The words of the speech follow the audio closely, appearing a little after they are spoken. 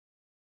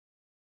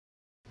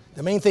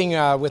The main thing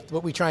with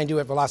what we try and do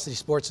at Velocity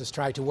Sports is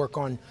try to work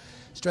on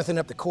strengthening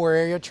up the core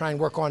area, try and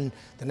work on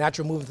the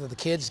natural movement of the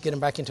kids, get them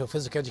back into a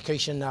physical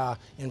education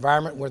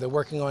environment where they're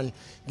working on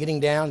getting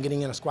down,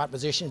 getting in a squat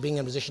position, being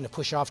in a position to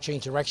push off,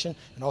 change direction,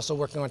 and also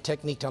working on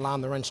technique to allow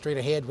them to run straight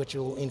ahead, which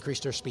will increase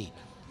their speed.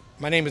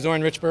 My name is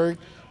Oren Richburg,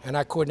 and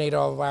I coordinate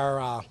all of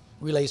our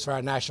relays for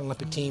our National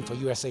Olympic team for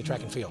USA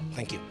Track and Field.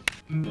 Thank you.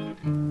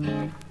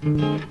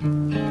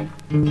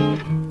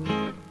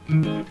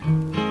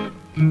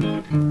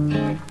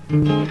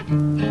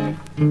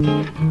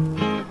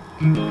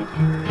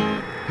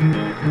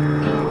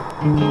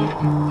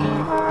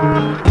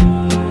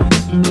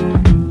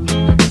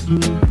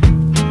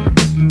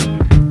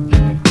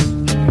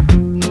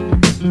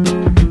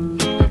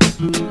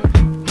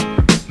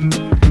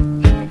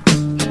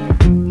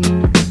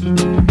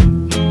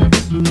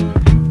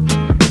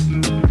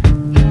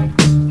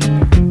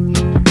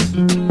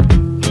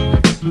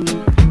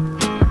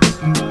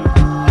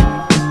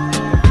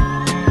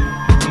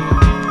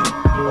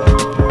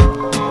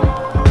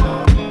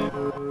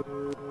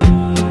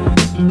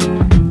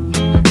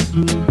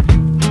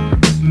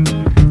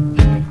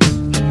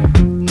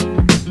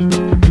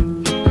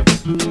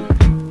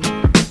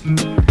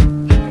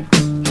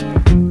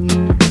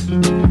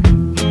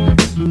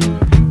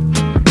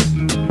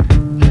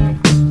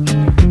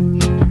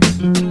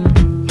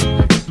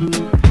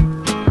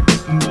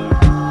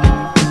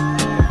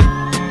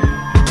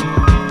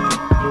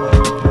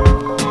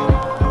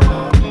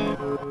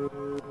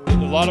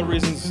 A lot of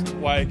reasons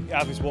why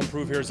athletes will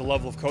improve here is the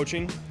level of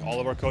coaching. All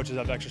of our coaches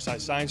have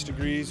exercise science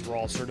degrees. We're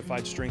all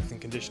certified strength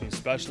and conditioning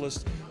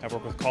specialists. I've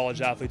worked with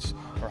college athletes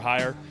or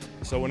higher.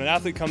 So when an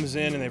athlete comes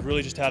in and they've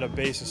really just had a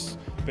base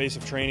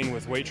of training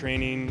with weight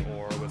training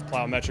or with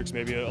plyometrics,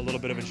 maybe a little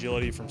bit of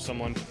agility from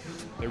someone,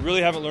 they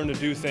really haven't learned to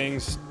do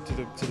things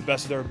to the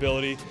best of their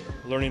ability,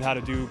 learning how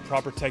to do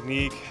proper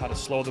technique, how to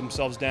slow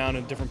themselves down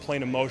in a different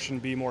plane of motion,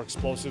 be more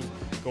explosive,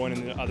 going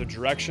in the other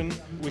direction.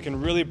 We can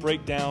really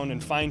break down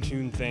and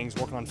fine-tune things,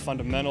 working on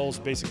fundamentals,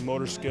 basic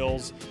motor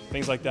skills,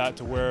 things like that,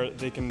 to where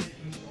they can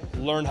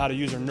learn how to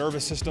use their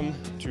nervous system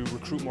to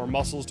recruit more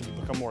muscles, to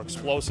become more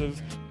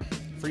explosive.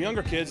 For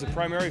younger kids, the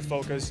primary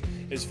focus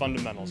is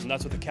fundamentals, and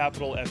that's with a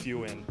capital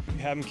FUN.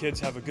 Having kids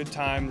have a good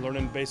time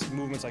learning basic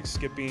movements like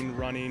skipping,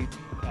 running,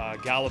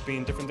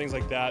 galloping, different things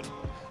like that.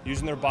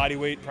 Using their body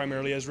weight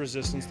primarily as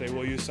resistance. They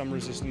will use some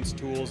resistance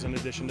tools in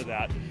addition to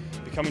that.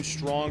 Becoming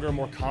stronger,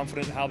 more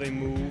confident in how they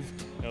move,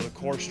 the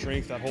core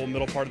strength, that whole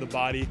middle part of the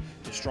body.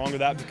 The stronger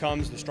that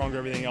becomes, the stronger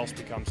everything else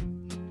becomes.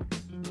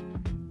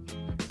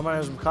 My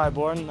name is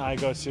Borden. I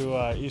go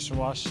to Eastern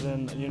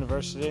Washington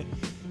University.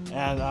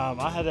 And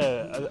I had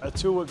a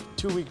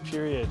two-week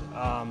period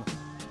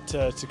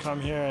to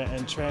come here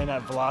and train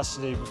at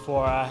Velocity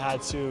before I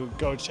had to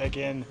go check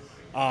in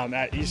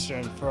at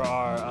Eastern for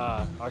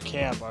our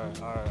camp,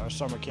 our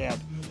summer camp.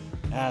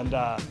 And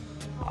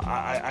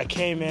I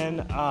came in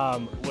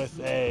with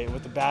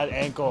a bad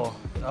ankle,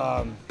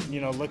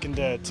 looking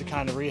to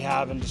kind of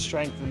rehab and to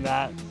strengthen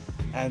that,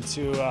 and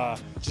to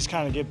just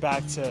kind of get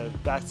back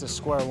to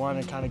square one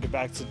and kind of get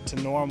back to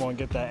normal and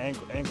get that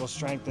ankle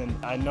strengthened.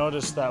 I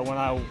noticed that when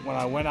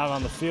I went out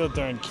on the field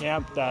during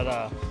camp that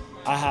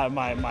I had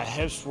my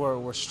hips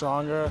were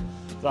stronger,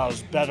 that I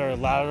was better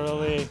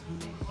laterally,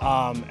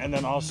 and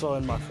then also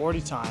in my 40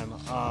 time,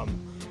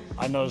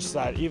 I noticed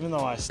that even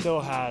though I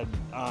still had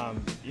a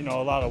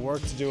lot of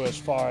work to do as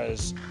far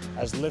as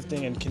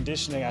lifting and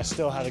conditioning, I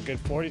still had a good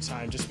 40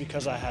 time just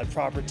because I had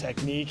proper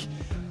technique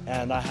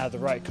and I had the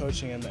right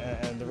coaching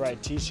and the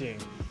right teaching.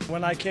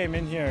 When I came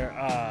in here,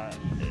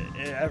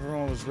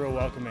 everyone was real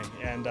welcoming,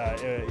 and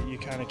you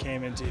kind of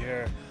came into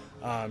here,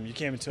 you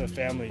came into a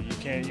family.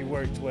 You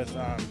worked with,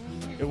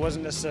 it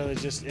wasn't necessarily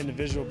just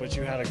individual, but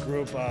you had a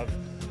group of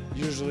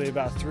usually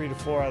about 3 to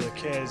 4 other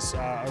kids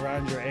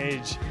around your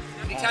age.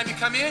 Anytime you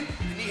come in,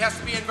 the knee has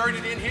to be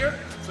inverted in here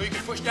so you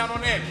can push down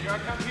on the edge. Here I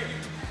come here.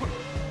 Push,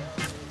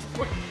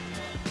 push,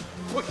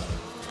 push,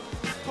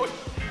 push.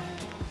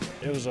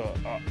 It was a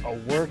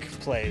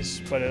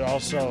workplace, but it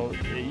also,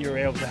 you were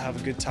able to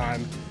have a good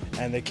time,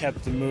 and they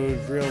kept the mood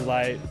real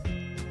light.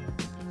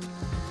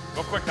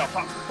 Go quick now,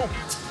 pop,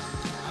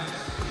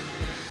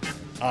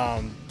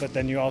 boom. But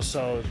then you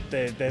also,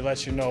 they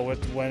let you know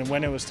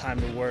when it was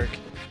time to work.